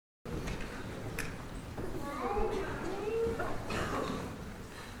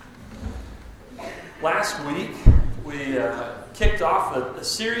Last week, we kicked off a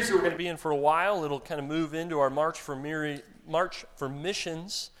series that we're going to be in for a while. It'll kind of move into our March for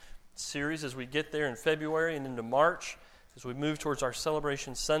Missions series as we get there in February and into March, as we move towards our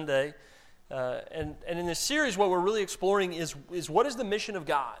Celebration Sunday. And in this series, what we're really exploring is what is the mission of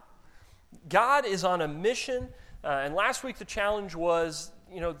God? God is on a mission, and last week the challenge was,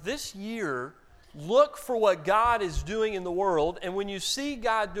 this year, look for what God is doing in the world, and when you see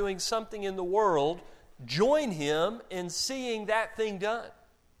God doing something in the world, join Him in seeing that thing done.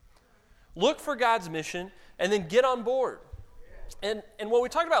 Look for God's mission, and then get on board. And what we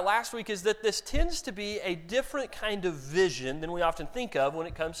talked about last week is that this tends to be a different kind of vision than we often think of when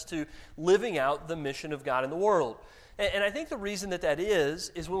it comes to living out the mission of God in the world. And I think the reason that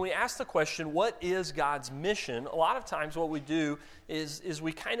is when we ask the question, what is God's mission? A lot of times what we do is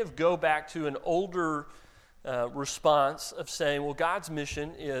we kind of go back to an older response of saying, well, God's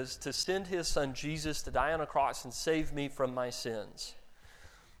mission is to send His Son Jesus to die on a cross and save me from my sins,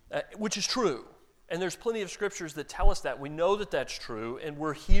 which is true. And there's plenty of scriptures that tell us that. We know that that's true, and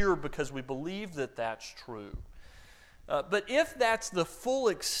we're here because we believe that that's true. But if that's the full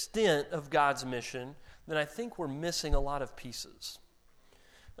extent of God's mission, then I think we're missing a lot of pieces.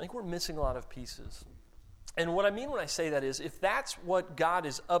 And what I mean when I say that is, if that's what God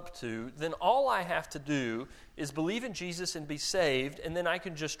is up to, then all I have to do is believe in Jesus and be saved, and then I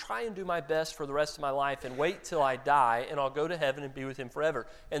can just try and do my best for the rest of my life and wait till I die, and I'll go to heaven and be with Him forever.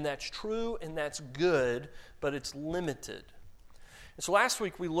 And that's true, and that's good, but it's limited. And so last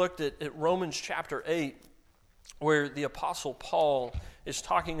week we looked at Romans chapter 8, where the Apostle Paul is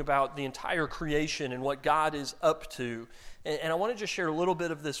talking about the entire creation and what God is up to. And I want to just share a little bit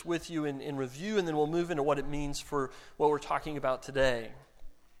of this with you in review, and then we'll move into what it means for what we're talking about today.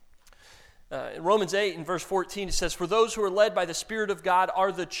 In Romans 8, in verse 14, it says, "For those who are led by the Spirit of God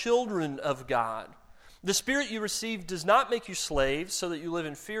are the children of God. The Spirit you received does not make you slaves so that you live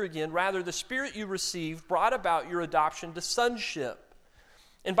in fear again. Rather, the Spirit you received brought about your adoption to sonship.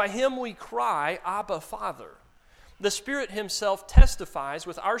 And by Him we cry, Abba, Father. The Spirit Himself testifies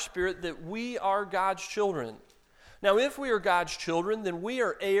with our spirit that we are God's children. Now, if we are God's children, then we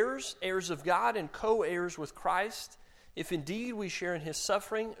are heirs, heirs of God, and co-heirs with Christ, if indeed we share in His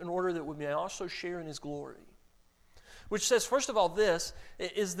suffering, in order that we may also share in His glory." Which says, first of all, this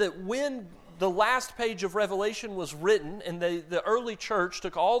is that when the last page of Revelation was written, and the early church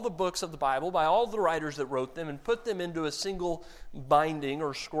took all the books of the Bible by all the writers that wrote them and put them into a single binding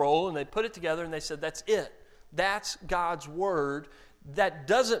or scroll, and they put it together and they said, that's it. That's God's Word. That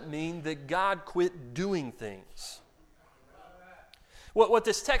doesn't mean that God quit doing things. What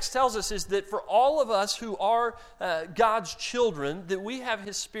this text tells us is that for all of us who are God's children, that we have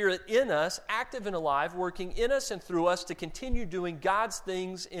His Spirit in us, active and alive, working in us and through us to continue doing God's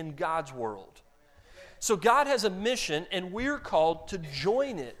things in God's world. So God has a mission, and we're called to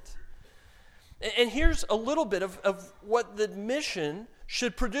join it. And here's a little bit of what the mission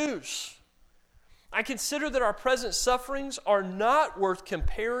should produce. I consider that our present sufferings are not worth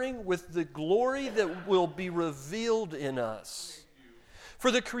comparing with the glory that will be revealed in us. For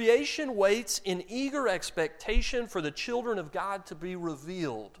the creation waits in eager expectation for the children of God to be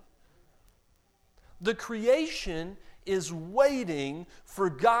revealed. The creation is waiting for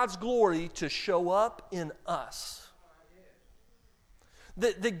God's glory to show up in us.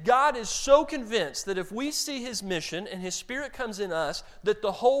 That God is so convinced that if we see His mission and His Spirit comes in us, that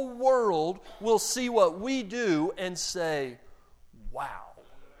the whole world will see what we do and say, wow,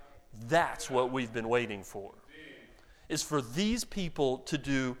 that's what we've been waiting for. Is for these people to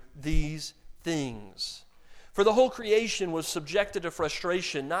do these things. For the whole creation was subjected to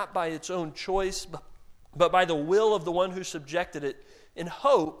frustration, not by its own choice, but by the will of the one who subjected it, in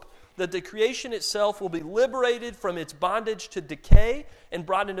hope that the creation itself will be liberated from its bondage to decay and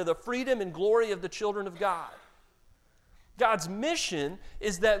brought into the freedom and glory of the children of God. God's mission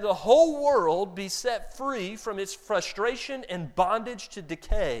is that the whole world be set free from its frustration and bondage to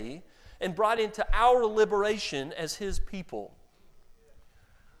decay and brought into our liberation as His people.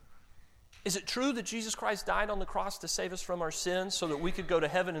 Is it true that Jesus Christ died on the cross to save us from our sins so that we could go to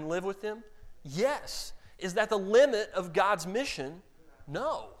heaven and live with Him? Yes. Is that the limit of God's mission?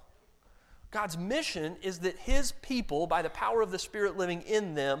 No. God's mission is that His people, by the power of the Spirit living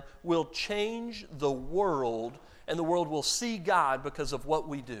in them, will change the world, and the world will see God because of what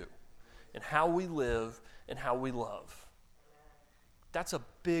we do and how we live and how we love. That's a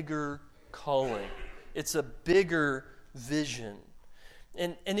bigger calling. It's a bigger vision.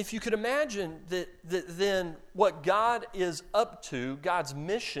 And if you could imagine that then what God is up to, God's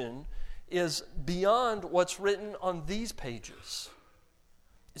mission, is beyond what's written on these pages.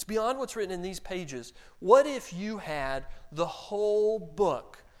 It's beyond what's written in these pages. What if you had the whole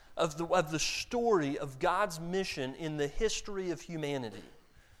book of the story of God's mission in the history of humanity?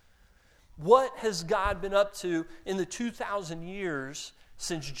 What has God been up to in the 2,000 years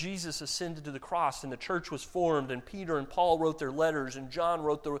since Jesus ascended to the cross and the church was formed and Peter and Paul wrote their letters and John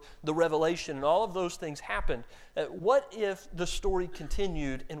wrote the Revelation and all of those things happened? What if the story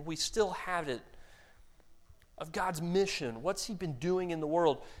continued and we still had it of God's mission? What's He been doing in the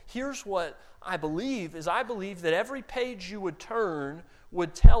world? Here's what I believe that every page you would turn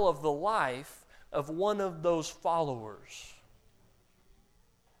would tell of the life of one of those followers.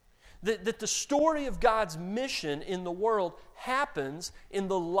 That the story of God's mission in the world happens in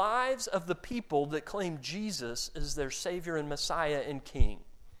the lives of the people that claim Jesus as their Savior and Messiah and King.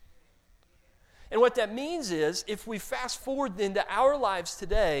 And what that means is, if we fast forward into our lives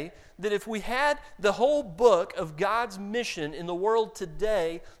today, that if we had the whole book of God's mission in the world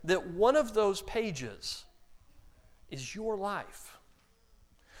today, that one of those pages is your life.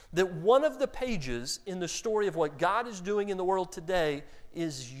 That one of the pages in the story of what God is doing in the world today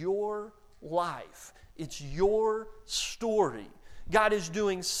is your life. It's your story. God is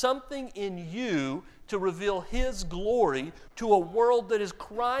doing something in you to reveal His glory to a world that is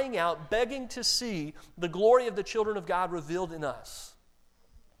crying out, begging to see the glory of the children of God revealed in us.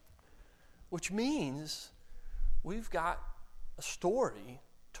 Which means we've got a story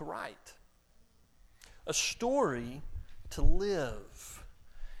to write, a story to live.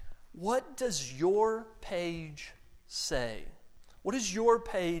 What does your page say? What does your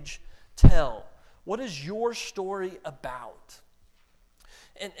page tell? What is your story about?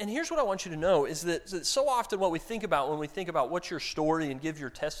 And here's what I want you to know, is that so often what we think about when we think about what's your story and give your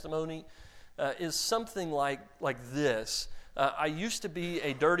testimony is something like this. I used to be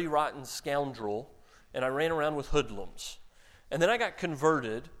a dirty, rotten scoundrel, and I ran around with hoodlums. And then I got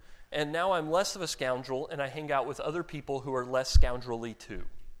converted, and now I'm less of a scoundrel, and I hang out with other people who are less scoundrelly too.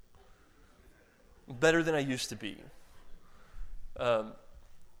 Better than I used to be.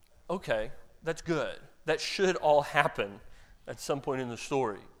 Okay, that's good. That should all happen at some point in the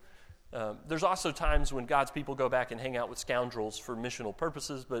story. There's also times when God's people go back and hang out with scoundrels for missional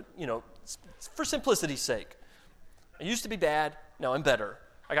purposes, but, for simplicity's sake. I used to be bad, now I'm better.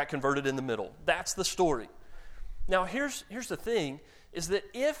 I got converted in the middle. That's the story. Now, here's the thing, is that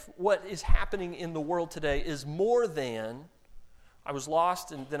if what is happening in the world today is more than I was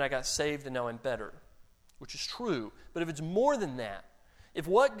lost and then I got saved and now I'm better, which is true, but if it's more than that, if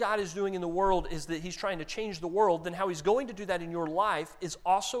what God is doing in the world is that He's trying to change the world, then how He's going to do that in your life is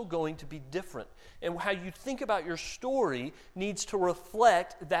also going to be different. And how you think about your story needs to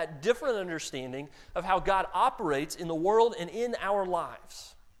reflect that different understanding of how God operates in the world and in our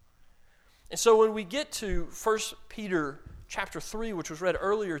lives. And so when we get to 1 Peter chapter 3, which was read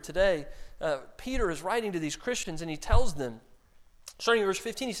earlier today, Peter is writing to these Christians and he tells them, starting in verse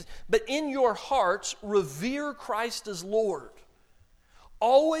 15, he says, "But in your hearts revere Christ as Lord.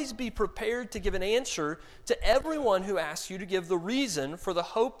 Always be prepared to give an answer to everyone who asks you to give the reason for the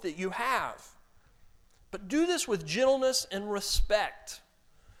hope that you have. But do this with gentleness and respect."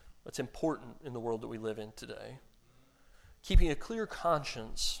 That's important in the world that we live in today. Keeping a clear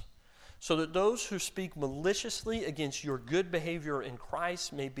conscience, so that those who speak maliciously against your good behavior in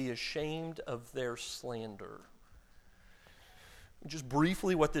Christ may be ashamed of their slander. Just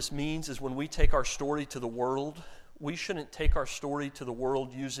briefly, what this means is when we take our story to the world, we shouldn't take our story to the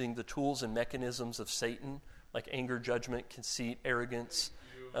world using the tools and mechanisms of Satan, like anger, judgment, conceit, arrogance,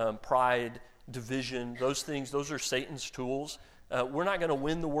 pride, division. Those things, those are Satan's tools. We're not going to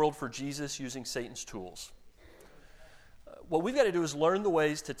win the world for Jesus using Satan's tools. What we've got to do is learn the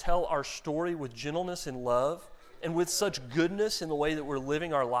ways to tell our story with gentleness and love, and with such goodness in the way that we're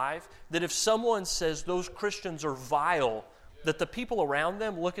living our life, that if someone says those Christians are vile, that the people around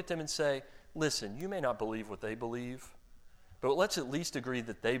them look at them and say, "Listen, you may not believe what they believe, but let's at least agree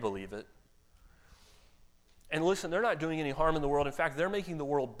that they believe it. And listen, they're not doing any harm in the world. In fact, they're making the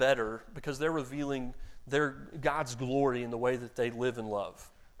world better because they're revealing God's glory in the way that they live and love."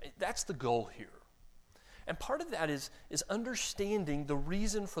 That's the goal here. And part of that is understanding the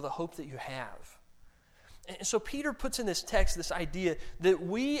reason for the hope that you have. And so Peter puts in this text this idea that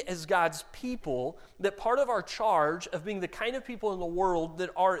we as God's people, that part of our charge of being the kind of people in the world that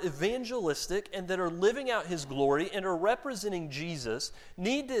are evangelistic and that are living out His glory and are representing Jesus,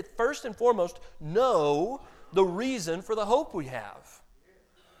 need to first and foremost know the reason for the hope we have.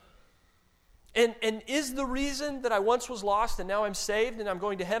 And is the reason that I once was lost and now I'm saved and I'm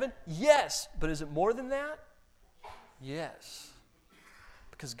going to heaven? Yes. But is it more than that? Yes.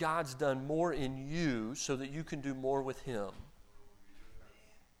 Because God's done more in you so that you can do more with Him.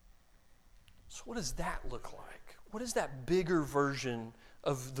 So what does that look like? What is that bigger version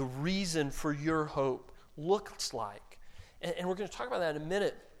of the reason for your hope looks like? And we're going to talk about that in a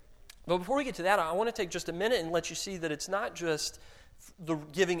minute. But before we get to that, I want to take just a minute and let you see that it's not just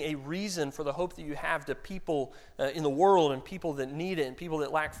giving a reason for the hope that you have to people in the world and people that need it and people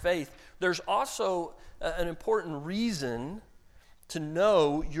that lack faith. There's also an important reason to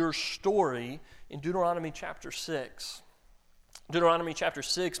know your story in Deuteronomy chapter 6. Deuteronomy chapter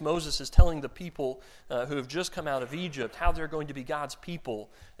 6, Moses is telling the people who have just come out of Egypt how they're going to be God's people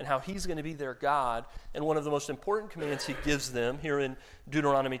and how he's going to be their God. And one of the most important commands he gives them here in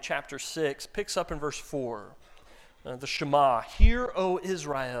Deuteronomy chapter 6 picks up in verse 4. The Shema, "Hear, O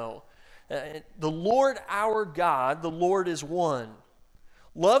Israel, the Lord our God, the Lord is one.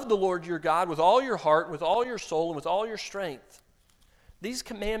 Love the Lord your God with all your heart, with all your soul, and with all your strength. These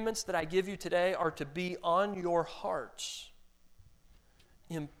commandments that I give you today are to be on your hearts.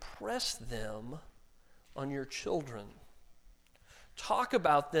 Impress them on your children. Talk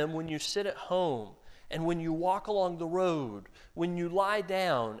about them when you sit at home and when you walk along the road, when you lie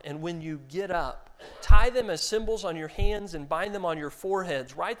down and when you get up. Tie them as symbols on your hands and bind them on your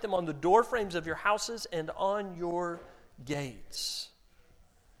foreheads. Write them on the doorframes of your houses and on your gates."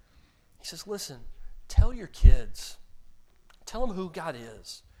 He says, listen, tell your kids. Tell them who God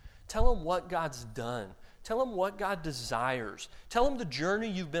is. Tell them what God's done. Tell them what God desires. Tell them the journey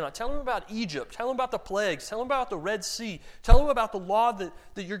you've been on. Tell them about Egypt. Tell them about the plagues. Tell them about the Red Sea. Tell them about the law that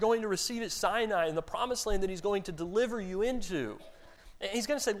you're going to receive at Sinai and the promised land that he's going to deliver you into. And he's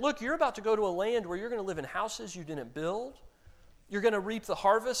going to say, look, you're about to go to a land where you're going to live in houses you didn't build. You're going to reap the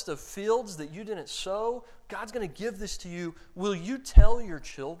harvest of fields that you didn't sow. God's going to give this to you. Will you tell your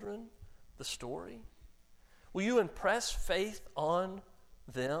children the story? Will you impress faith on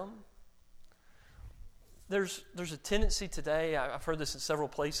them? There's a tendency today, I've heard this in several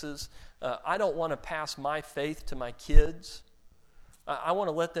places, I don't want to pass my faith to my kids. I want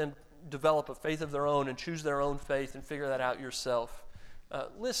to let them develop a faith of their own and choose their own faith and figure that out yourself.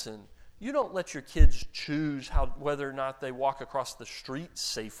 Listen, you don't let your kids choose whether or not they walk across the street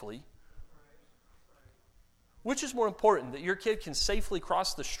safely. Which is more important, that your kid can safely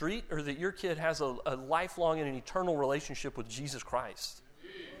cross the street or that your kid has a lifelong and an eternal relationship with Jesus Christ?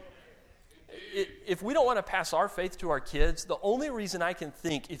 If we don't want to pass our faith to our kids, the only reason I can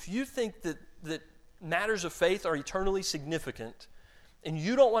think, if you think that matters of faith are eternally significant and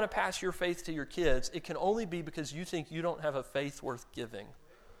you don't want to pass your faith to your kids, it can only be because you think you don't have a faith worth giving.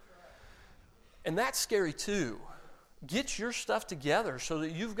 And that's scary too. Get your stuff together so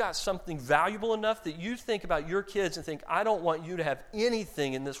that you've got something valuable enough that you think about your kids and think, I don't want you to have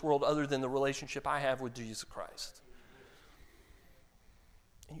anything in this world other than the relationship I have with Jesus Christ.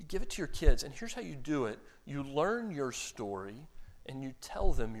 And you give it to your kids, and here's how you do it. You learn your story, and you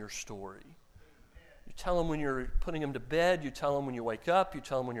tell them your story. You tell them when you're putting them to bed. You tell them when you wake up. You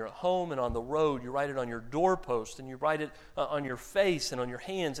tell them when you're at home and on the road. You write it on your doorpost, and you write it on your face and on your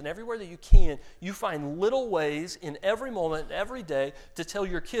hands, and everywhere that you can. You find little ways in every moment, every day, to tell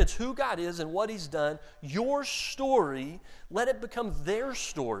your kids who God is and what he's done. Your story, let it become their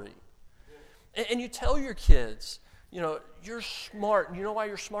story. And you tell your kids, you're smart. And you know why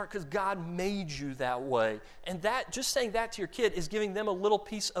you're smart? Because God made you that way. And that, just saying that to your kid is giving them a little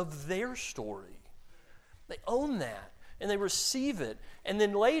piece of their story. They own that, and they receive it. And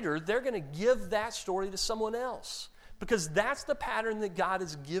then later, they're going to give that story to someone else. Because that's the pattern that God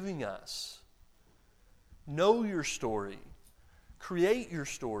is giving us. Know your story. Create your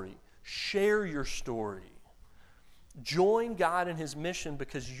story. Share your story. Join God in his mission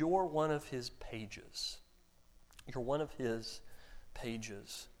because you're one of his pages. You're one of his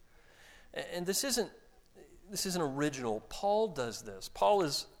pages. And this isn't original. Paul does this.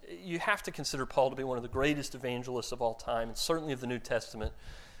 You have to consider Paul to be one of the greatest evangelists of all time, and certainly of the New Testament,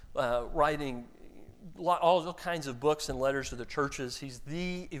 writing all kinds of books and letters to the churches. He's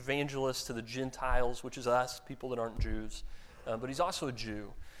the evangelist to the Gentiles, which is us, people that aren't Jews. But he's also a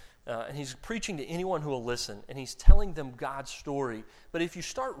Jew. And he's preaching to anyone who will listen, and he's telling them God's story. But if you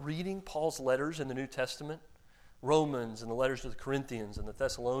start reading Paul's letters in the New Testament, Romans and the letters to the Corinthians and the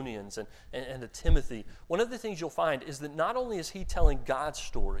Thessalonians and to Timothy, one of the things you'll find is that not only is he telling God's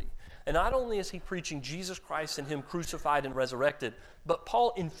story, and not only is he preaching Jesus Christ and him crucified and resurrected, but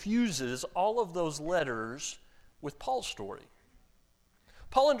Paul infuses all of those letters with Paul's story.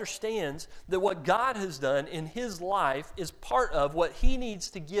 Paul understands that what God has done in his life is part of what he needs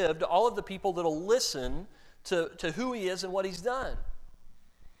to give to all of the people that will listen to who he is and what he's done.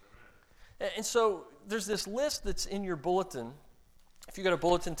 And so there's this list that's in your bulletin. If you got a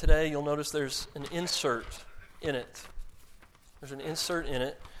bulletin today, you'll notice there's an insert in it. There's an insert in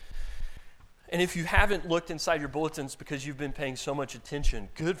it. And if you haven't looked inside your bulletins because you've been paying so much attention,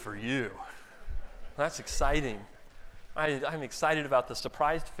 good for you. That's exciting. I'm excited about the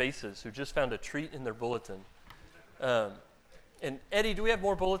surprised faces who just found a treat in their bulletin. And Eddie, do we have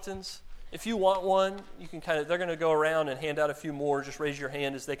more bulletins? If you want one, you can they're going to go around and hand out a few more. Just raise your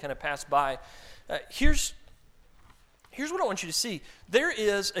hand as they kind of pass by. Here's what I want you to see. There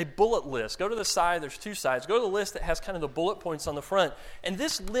is a bullet list. Go to the side. There's two sides. Go to the list that has kind of the bullet points on the front. And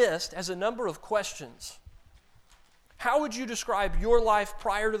this list has a number of questions. How would you describe your life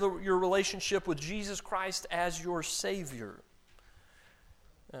prior to your relationship with Jesus Christ as your Savior?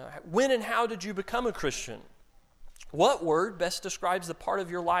 When and how did you become a Christian? What word best describes the part of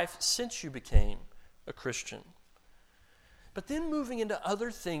your life since you became a Christian? But then moving into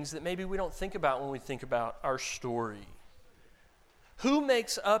other things that maybe we don't think about when we think about our story. Who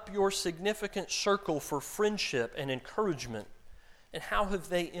makes up your significant circle for friendship and encouragement? And how have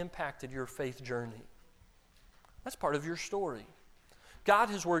they impacted your faith journey? That's part of your story. God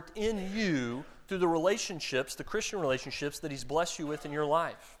has worked in you through the relationships, the Christian relationships that He's blessed you with in your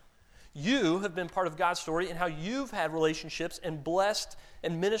life. You have been part of God's story and how you've had relationships and blessed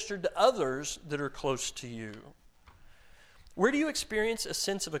and ministered to others that are close to you. Where do you experience a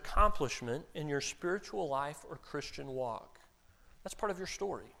sense of accomplishment in your spiritual life or Christian walk? That's part of your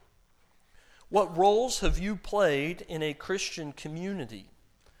story. What roles have you played in a Christian community?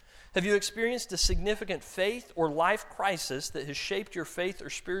 Have you experienced a significant faith or life crisis that has shaped your faith or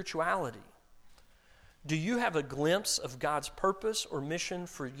spirituality? Do you have a glimpse of God's purpose or mission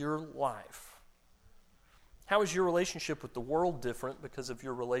for your life? How is your relationship with the world different because of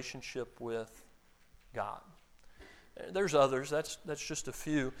your relationship with God? There's others. That's just a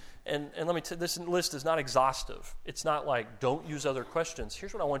few. And let me tell you, this list is not exhaustive. It's not like, don't use other questions.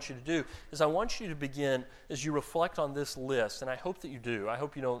 Here's what I want you to do, is I want you to begin, as you reflect on this list, and I hope that you do. I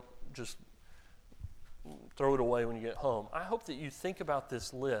hope you don't just throw it away when you get home. I hope that you think about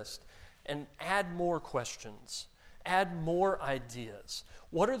this list and add more questions, add more ideas.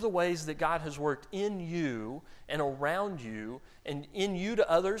 What are the ways that God has worked in you and around you and in you to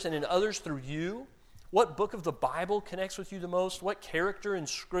others and in others through you? What book of the Bible connects with you the most? What character in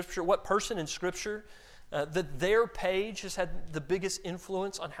Scripture, what person in Scripture that their page has had the biggest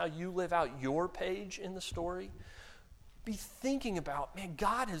influence on how you live out your page in the story? Be thinking about, man,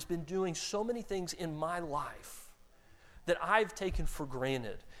 God has been doing so many things in my life that I've taken for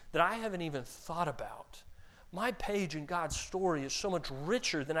granted, that I haven't even thought about. My page in God's story is so much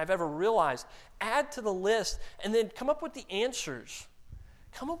richer than I've ever realized. Add to the list and then come up with the answers.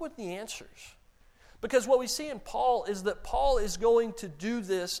 Come up with the answers. Because what we see in Paul is that Paul is going to do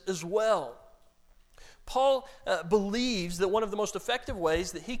this as well. Paul believes that one of the most effective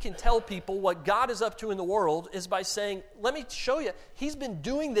ways that he can tell people what God is up to in the world is by saying, let me show you, He's been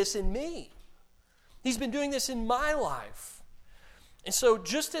doing this in me. He's been doing this in my life. And so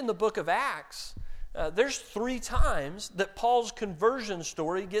just in the book of Acts, there's 3 times that Paul's conversion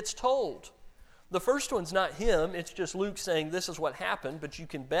story gets told. The first one's not him, it's just Luke saying this is what happened, but you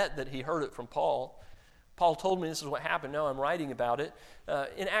can bet that he heard it from Paul. Paul told me this is what happened, now I'm writing about it.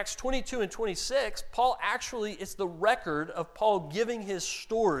 In Acts 22 and 26, Paul actually, it's the record of Paul giving his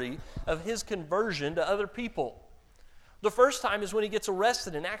story of his conversion to other people. The first time is when he gets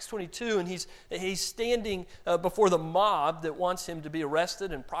arrested in Acts 22, and he's standing before the mob that wants him to be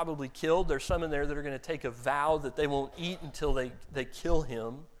arrested and probably killed. There's some in there that are going to take a vow that they won't eat until they kill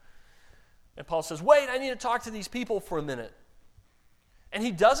him. And Paul says, wait, I need to talk to these people for a minute. And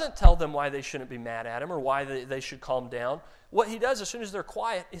he doesn't tell them why they shouldn't be mad at him or why they should calm down. What he does as soon as they're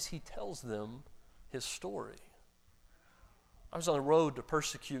quiet is he tells them his story. I was on the road to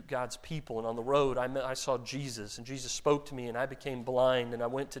persecute God's people, and on the road I saw Jesus, and Jesus spoke to me, and I became blind, and I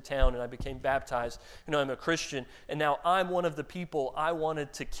went to town, and I became baptized. I'm a Christian, and now I'm one of the people I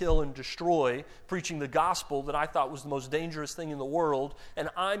wanted to kill and destroy, preaching the gospel that I thought was the most dangerous thing in the world, and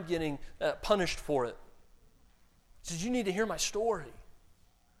I'm getting punished for it. He says, you need to hear my story.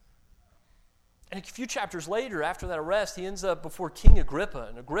 And a few chapters later, after that arrest, he ends up before King Agrippa,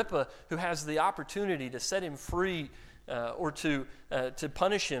 and Agrippa, who has the opportunity to set him free or to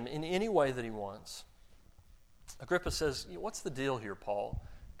punish him in any way that he wants. Agrippa says, what's the deal here, Paul?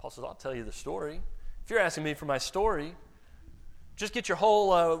 Paul says, I'll tell you the story. If you're asking me for my story, just get your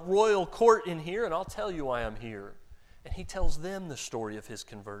whole royal court in here and I'll tell you why I'm here. And he tells them the story of his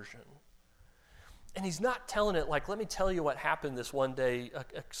conversion. And he's not telling it like, let me tell you what happened this one day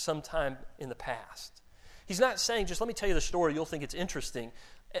sometime in the past. He's not saying, just let me tell you the story, you'll think it's interesting.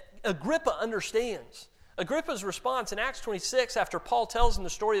 Agrippa understands. Agrippa's response in Acts 26, after Paul tells him the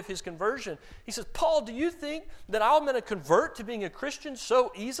story of his conversion, he says, Paul, do you think that I'm going to convert to being a Christian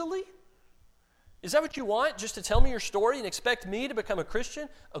so easily? Is that what you want, just to tell me your story and expect me to become a Christian?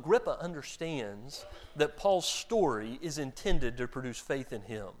 Agrippa understands that Paul's story is intended to produce faith in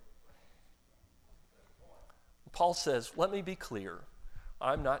him. Paul says, let me be clear.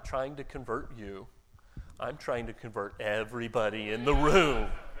 I'm not trying to convert you. I'm trying to convert everybody in the room.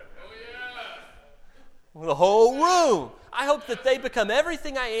 The whole room. I hope that they become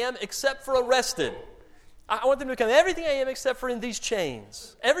everything I am except for arrested. I want them to become everything I am except for in these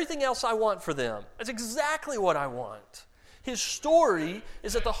chains. Everything else I want for them. That's exactly what I want. His story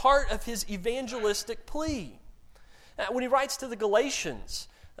is at the heart of his evangelistic plea. When he writes to the Galatians,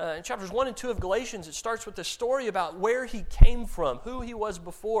 in chapters 1 and 2 of Galatians, it starts with the story about where he came from, who he was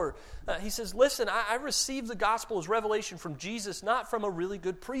before. He says, listen, I received the gospel as revelation from Jesus, not from a really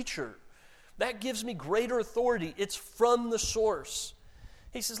good preacher. That gives me greater authority. It's from the source.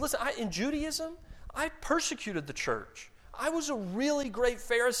 He says, listen, in Judaism, I persecuted the church. I was a really great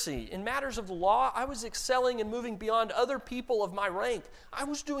Pharisee. In matters of the law, I was excelling and moving beyond other people of my rank. I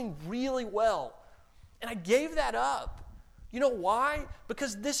was doing really well. And I gave that up. You know why?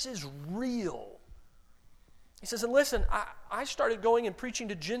 Because this is real. He says, and listen, I started going and preaching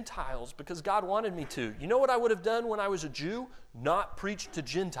to Gentiles because God wanted me to. You know what I would have done when I was a Jew? Not preach to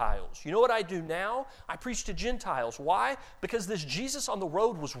Gentiles. You know what I do now? I preach to Gentiles. Why? Because this Jesus on the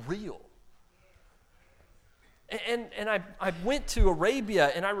road was real. And I went to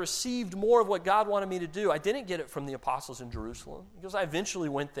Arabia and I received more of what God wanted me to do. I didn't get it from the apostles in Jerusalem because I eventually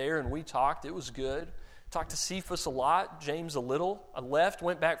went there and we talked. It was good. Talked to Cephas a lot, James a little. I left,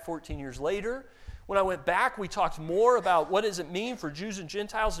 went back 14 years later. When I went back, we talked more about what does it mean for Jews and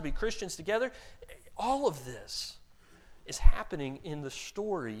Gentiles to be Christians together. All of this is happening in the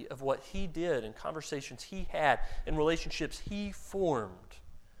story of what he did and conversations he had and relationships he formed.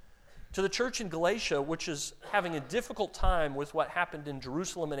 To the church in Galatia, which is having a difficult time with what happened in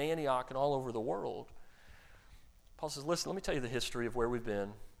Jerusalem and Antioch and all over the world, Paul says, listen, let me tell you the history of where we've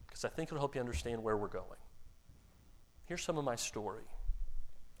been, because I think it'll help you understand where we're going. Here's some of my story.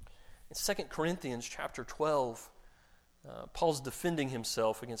 In 2 Corinthians chapter 12, Paul's defending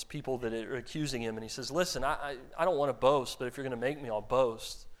himself against people that are accusing him, and he says, listen, I don't want to boast, but if you're going to make me, I'll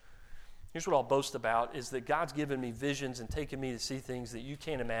boast. Here's what I'll boast about, is that God's given me visions and taken me to see things that you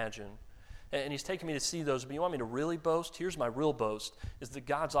can't imagine. And he's taken me to see those, but you want me to really boast? Here's my real boast, is that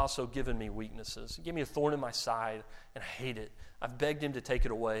God's also given me weaknesses. He gave me a thorn in my side, and I hate it. I've begged him to take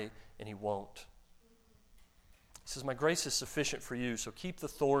it away, and he won't. He says, my grace is sufficient for you, so keep the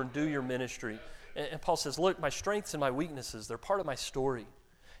thorn, do your ministry. And Paul says, look, my strengths and my weaknesses, they're part of my story.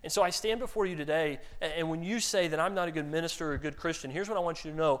 And so I stand before you today, and when you say that I'm not a good minister or a good Christian, here's what I want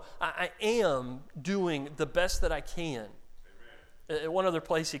you to know. I am doing the best that I can. Amen. At one other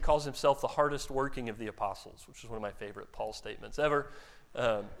place, he calls himself the hardest working of the apostles, which is one of my favorite Paul statements ever.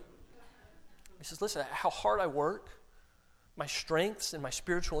 He says, listen, how hard I work, my strengths and my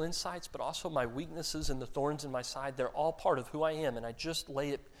spiritual insights, but also my weaknesses and the thorns in my side, they're all part of who I am, and I just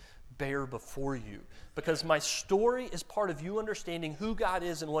lay it bare before you. Because my story is part of you understanding who God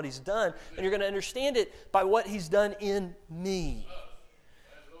is and what he's done, and you're going to understand it by what he's done in me.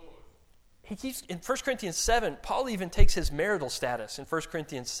 He keeps, in 1 Corinthians 7, Paul even takes his marital status in 1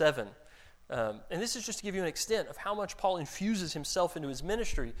 Corinthians 7. And this is just to give you an extent of how much Paul infuses himself into his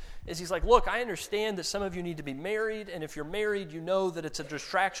ministry. Is he's like, look, I understand that some of you need to be married, and if you're married, you know that it's a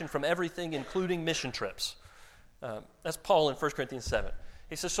distraction from everything, including mission trips. That's Paul in 1 Corinthians 7.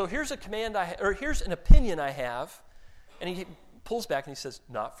 He says, so here's a command here's an opinion I have, and he pulls back and he says,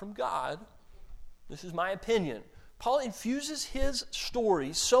 not from God. This is my opinion. Paul infuses his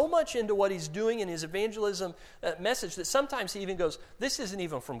story so much into what he's doing in his evangelism message that sometimes he even goes, this isn't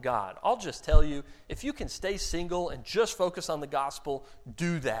even from God. I'll just tell you, if you can stay single and just focus on the gospel,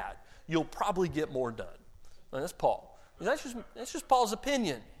 do that. You'll probably get more done. And that's Paul. That's just Paul's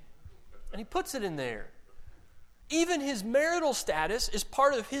opinion. And he puts it in there. Even his marital status is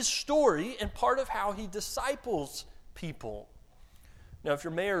part of his story and part of how he disciples people. Now, if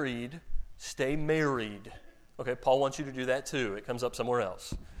you're married, stay married. Okay, Paul wants you to do that too. It comes up somewhere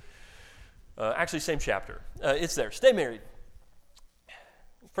else. Actually, same chapter. It's there. Stay married.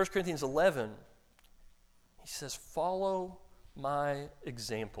 1 Corinthians 11, he says, follow my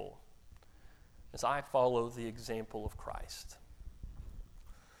example as I follow the example of Christ.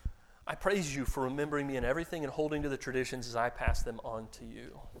 I praise you for remembering me in everything and holding to the traditions as I pass them on to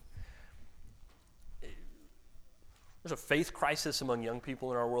you. There's a faith crisis among young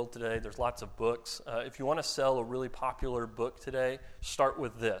people in our world today. There's lots of books. If you want to sell a really popular book today, start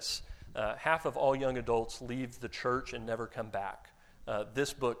with this. Half of all young adults leave the church and never come back.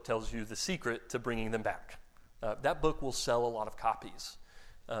 This book tells you the secret to bringing them back. That book will sell a lot of copies.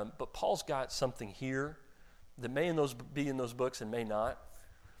 But Paul's got something here that may be in those books and may not.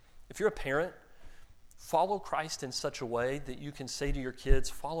 If you're a parent, follow Christ in such a way that you can say to your kids,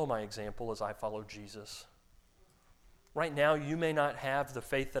 follow my example as I follow Jesus. Right now, you may not have the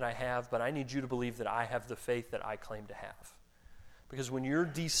faith that I have, but I need you to believe that I have the faith that I claim to have. Because when you're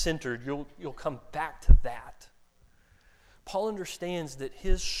decentered, you'll come back to that. Paul understands that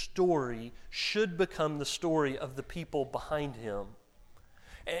his story should become the story of the people behind him.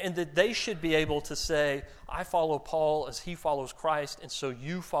 And that they should be able to say, I follow Paul as he follows Christ, and so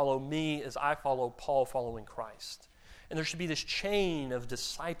you follow me as I follow Paul following Christ. And there should be this chain of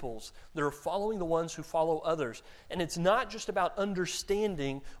disciples that are following the ones who follow others. And it's not just about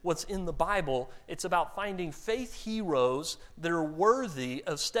understanding what's in the Bible. It's about finding faith heroes that are worthy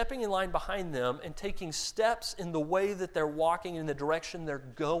of stepping in line behind them and taking steps in the way that they're walking, in the direction they're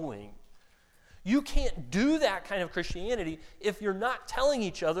going. You can't do that kind of Christianity if you're not telling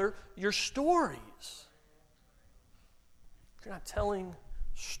each other your stories. If you're not telling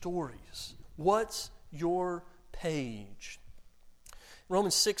stories, what's your page?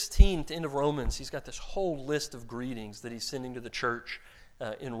 Romans 16, at the end of Romans, he's got this whole list of greetings that he's sending to the church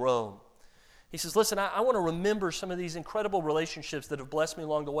in Rome. He says, listen, I want to remember some of these incredible relationships that have blessed me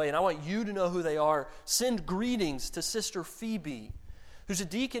along the way, and I want you to know who they are. Send greetings to Sister Phoebe, who's a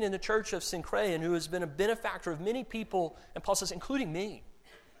deacon in the church of Cenchreae and who has been a benefactor of many people, and Paul says, including me.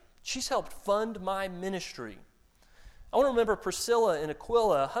 She's helped fund my ministry. I want to remember Priscilla and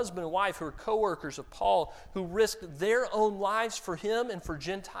Aquila, a husband and wife who are co-workers of Paul, who risked their own lives for him and for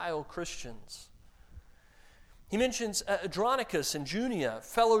Gentile Christians. He mentions Andronicus and Junia,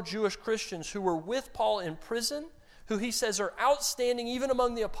 fellow Jewish Christians who were with Paul in prison, who he says are outstanding even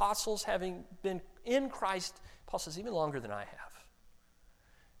among the apostles, having been in Christ, Paul says, even longer than I have.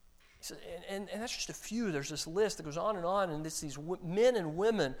 He says, and that's just a few. There's this list that goes on, and it's these men and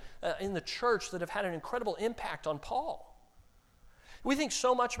women in the church that have had an incredible impact on Paul. We think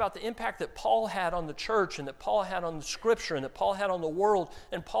so much about the impact that Paul had on the church and that Paul had on the Scripture and that Paul had on the world.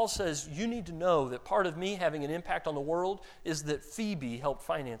 And Paul says, you need to know that part of me having an impact on the world is that Phoebe helped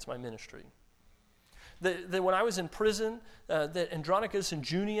finance my ministry. That when I was in prison, that Andronicus and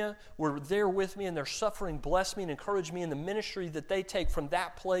Junia were there with me, and their suffering blessed me and encouraged me, and the ministry that they take from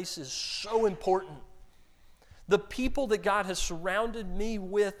that place is so important. The people that God has surrounded me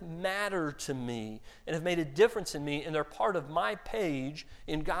with matter to me and have made a difference in me, and they're part of my page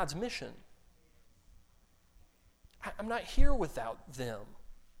in God's mission. I'm not here without them.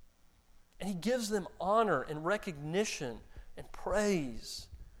 And he gives them honor and recognition and praise.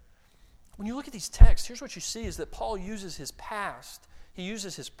 When you look at these texts, here's what you see is that Paul uses his past, he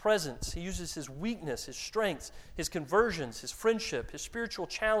uses his presence, he uses his weakness, his strengths, his conversions, his friendship, his spiritual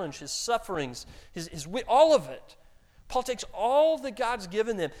challenge, his sufferings, all of it. Paul takes all that God's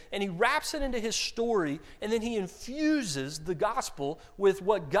given them and he wraps it into his story, and then he infuses the gospel with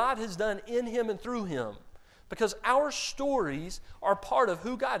what God has done in him and through him. Because our stories are part of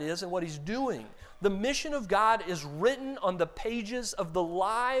who God is and what he's doing. The mission of God is written on the pages of the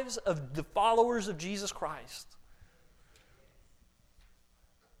lives of the followers of Jesus Christ.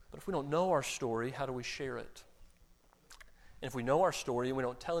 But if we don't know our story, how do we share it? And if we know our story and we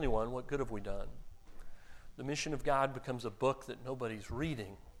don't tell anyone, what good have we done? The mission of God becomes a book that nobody's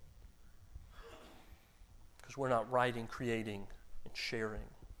reading because we're not writing, creating, and sharing.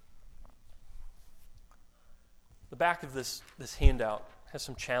 The back of this handout has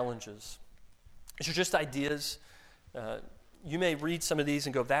some challenges. These are just ideas. You may read some of these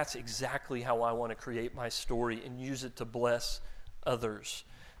and go, that's exactly how I want to create my story and use it to bless others.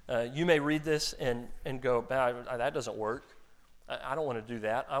 You may read this and go, that doesn't work. I don't want to do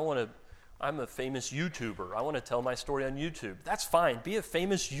that. I'm a famous YouTuber. I want to tell my story on YouTube. That's fine. Be a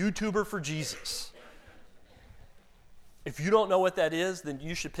famous YouTuber for Jesus. If you don't know what that is, then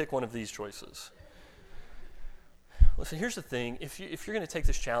you should pick one of these choices. Listen, here's the thing. If you're going to take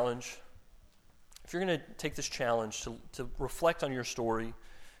this challenge, to reflect on your story,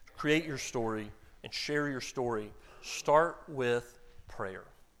 create your story, and share your story, start with prayer.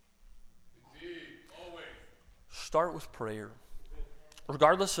 Always. Start with prayer.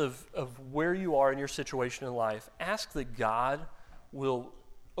 Regardless of where you are in your situation in life, ask that God will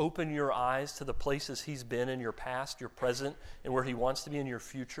open your eyes to the places he's been in your past, your present, and where he wants to be in your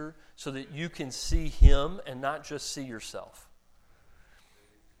future so that you can see him and not just see yourself.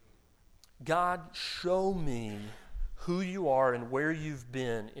 God, show me who you are and where you've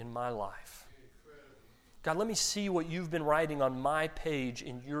been in my life. God, let me see what you've been writing on my page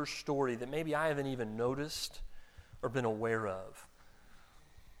in your story that maybe I haven't even noticed or been aware of.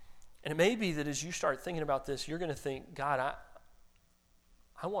 And it may be that as you start thinking about this, you're going to think, God,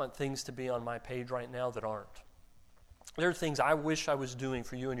 I want things to be on my page right now that aren't. There are things I wish I was doing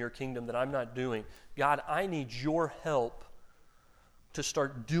for you and your kingdom that I'm not doing. God, I need your help to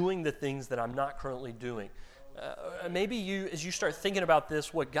start doing the things that I'm not currently doing. Maybe you, as you start thinking about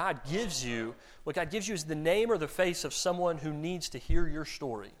this, what God gives you is the name or the face of someone who needs to hear your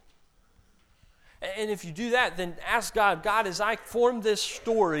story. And if you do that, then ask God, God, as I form this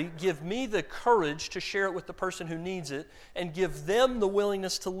story, give me the courage to share it with the person who needs it and give them the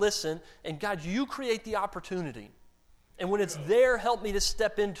willingness to listen. And God, you create the opportunity. And when it's there, help me to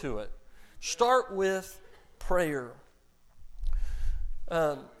step into it. Start with prayer.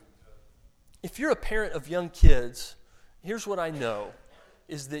 If you're a parent of young kids, here's what I know,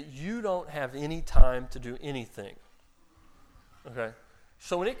 is that you don't have any time to do anything. Okay?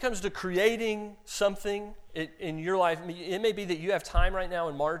 So when it comes to creating something in your life, it may be that you have time right now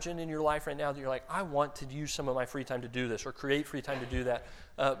and margin in your life right now that you're like, I want to use some of my free time to do this or create free time to do that.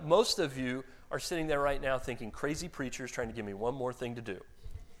 Most of you are sitting there right now thinking, crazy preachers trying to give me one more thing to do.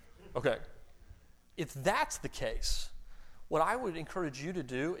 Okay. If that's the case, what I would encourage you to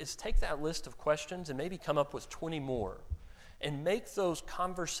do is take that list of questions and maybe come up with 20 more and make those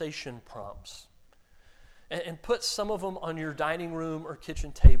conversation prompts. And put some of them on your dining room or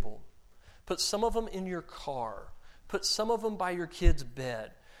kitchen table. Put some of them in your car. Put some of them by your kid's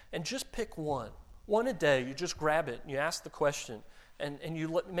bed. And just pick one. One a day. You just grab it and you ask the question. And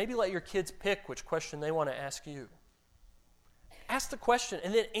you maybe let your kids pick which question they want to ask you. Ask the question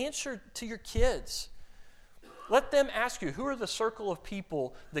and then answer to your kids. Let them ask you, who are the circle of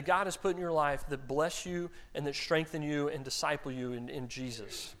people that God has put in your life that bless you and that strengthen you and disciple you in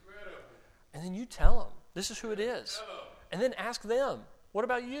Jesus? And then you tell them. This is who it is. And then ask them, what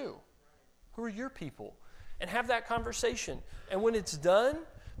about you? Who are your people? And have that conversation. And when it's done,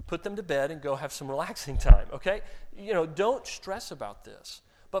 put them to bed and go have some relaxing time, okay? Don't stress about this.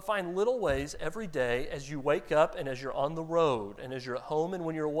 But find little ways every day as you wake up and as you're on the road and as you're at home and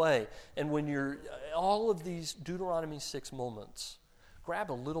when you're away and when you're all of these Deuteronomy 6 moments.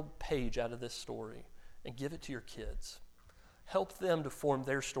 Grab a little page out of this story and give it to your kids. Help them to form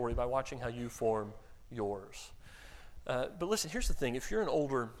their story by watching how you form yours. But listen, here's the thing. If you're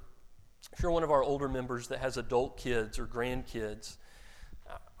one of our older members that has adult kids or grandkids,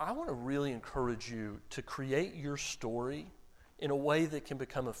 I want to really encourage you to create your story in a way that can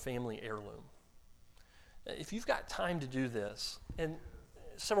become a family heirloom. If you've got time to do this, and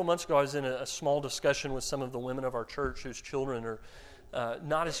several months ago I was in a small discussion with some of the women of our church whose children are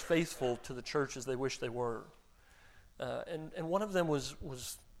not as faithful to the church as they wish they were. And one of them was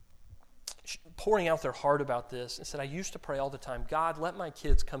pouring out their heart about this and said, I used to pray all the time, God, let my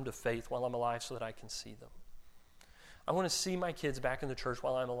kids come to faith while I'm alive so that I can see them. I want to see my kids back in the church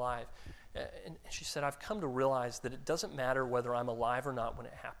while I'm alive. And she said, I've come to realize that it doesn't matter whether I'm alive or not when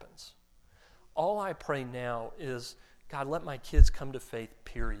it happens. All I pray now is, God, let my kids come to faith,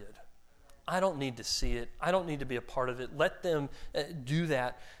 period. I don't need to see it. I don't need to be a part of it. Let them do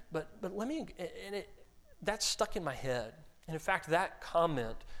that. But let me, that's stuck in my head. And in fact, that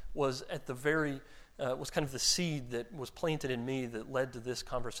comment was at the very, was kind of the seed that was planted in me that led to this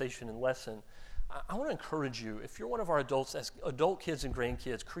conversation and lesson. I want to encourage you, if you're one of our adults, as adult kids and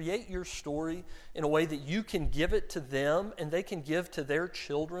grandkids, create your story in a way that you can give it to them and they can give to their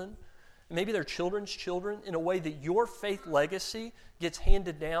children, maybe their children's children, in a way that your faith legacy gets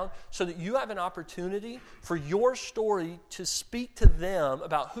handed down so that you have an opportunity for your story to speak to them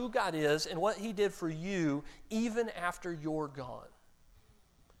about who God is and what He did for you even after you're gone.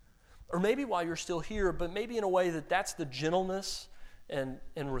 Or maybe while you're still here, but maybe in a way that's the gentleness and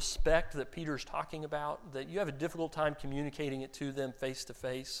respect that Peter's talking about, that you have a difficult time communicating it to them face to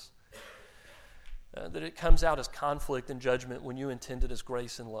face, that it comes out as conflict and judgment when you intend it as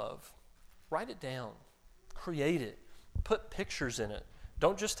grace and love. Write it down. Create it. Put pictures in it.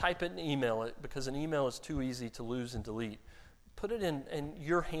 Don't just type it and email it, because an email is too easy to lose and delete. Put it in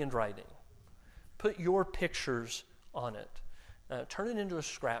your handwriting. Put your pictures on it. Turn it into a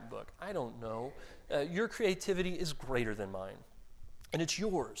scrapbook. I don't know. Your creativity is greater than mine. And it's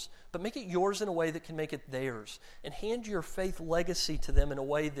yours. But make it yours in a way that can make it theirs. And hand your faith legacy to them in a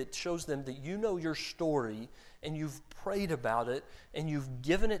way that shows them that you know your story and you've prayed about it and you've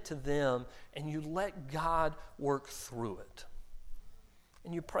given it to them and you let God work through it.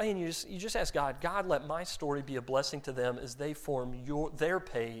 And you pray and you just ask God, God, let my story be a blessing to them as they form their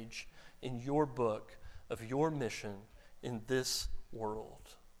page in your book of your mission in this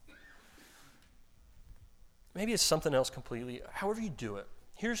world. Maybe it's something else completely. However you do it,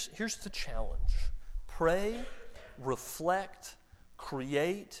 here's the challenge. Pray, reflect,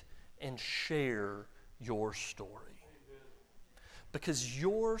 create, and share your story. Because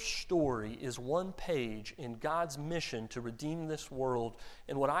your story is one page in God's mission to redeem this world.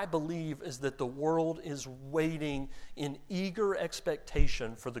 And what I believe is that the world is waiting in eager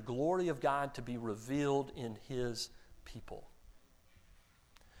expectation for the glory of God to be revealed in His people.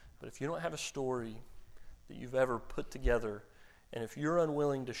 But if you don't have a story that you've ever put together, and if you're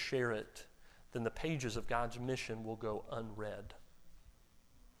unwilling to share it, then the pages of God's mission will go unread.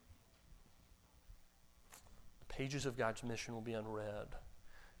 Pages of God's mission will be unread.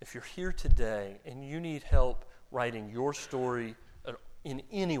 If you're here today and you need help writing your story in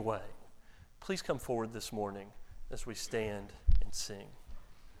any way, please come forward this morning as we stand and sing.